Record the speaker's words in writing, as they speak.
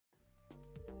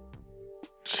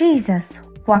Jesus,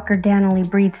 Walker Danley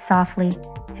breathed softly.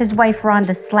 His wife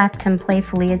Rhonda slapped him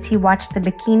playfully as he watched the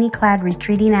bikini-clad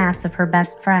retreating ass of her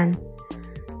best friend.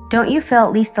 Don't you feel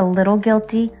at least a little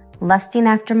guilty, lusting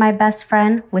after my best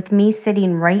friend, with me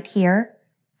sitting right here?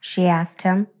 She asked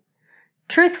him.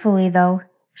 Truthfully, though,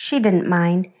 she didn't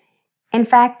mind. In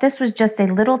fact, this was just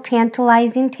a little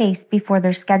tantalizing taste before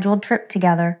their scheduled trip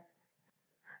together.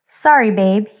 Sorry,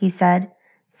 babe, he said.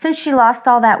 Since she lost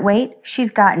all that weight, she's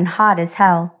gotten hot as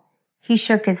hell. He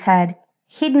shook his head.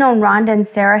 He'd known Rhonda and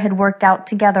Sarah had worked out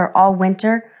together all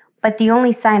winter, but the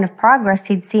only sign of progress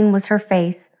he'd seen was her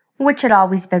face, which had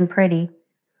always been pretty.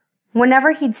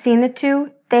 Whenever he'd seen the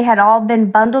two, they had all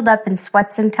been bundled up in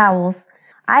sweats and towels.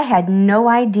 I had no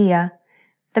idea.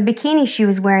 The bikini she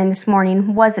was wearing this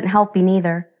morning wasn't helping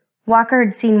either. Walker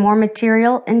had seen more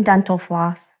material and dental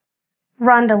floss.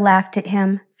 Rhonda laughed at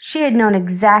him. She had known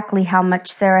exactly how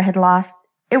much Sarah had lost.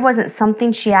 It wasn't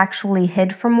something she actually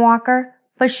hid from Walker,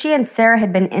 but she and Sarah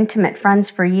had been intimate friends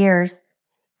for years.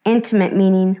 Intimate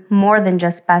meaning more than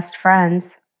just best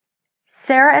friends.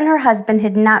 Sarah and her husband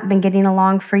had not been getting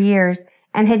along for years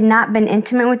and had not been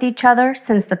intimate with each other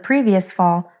since the previous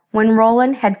fall, when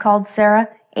Roland had called Sarah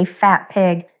a fat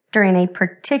pig during a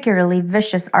particularly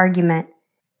vicious argument.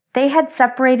 They had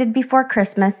separated before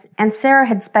Christmas, and Sarah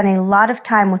had spent a lot of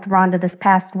time with Rhonda this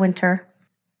past winter.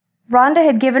 Rhonda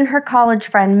had given her college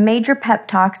friend major pep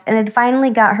talks and had finally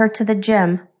got her to the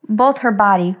gym. Both her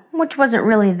body, which wasn't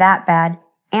really that bad,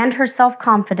 and her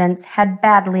self-confidence had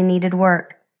badly needed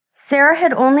work. Sarah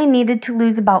had only needed to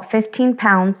lose about 15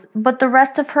 pounds, but the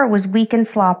rest of her was weak and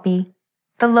sloppy.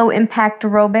 The low-impact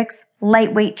aerobics,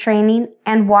 lightweight training,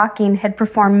 and walking had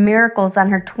performed miracles on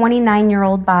her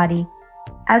 29-year-old body.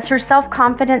 As her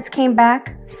self-confidence came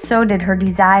back, so did her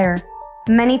desire.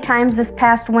 Many times this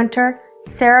past winter,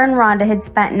 Sarah and Rhonda had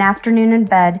spent an afternoon in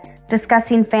bed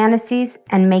discussing fantasies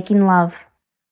and making love.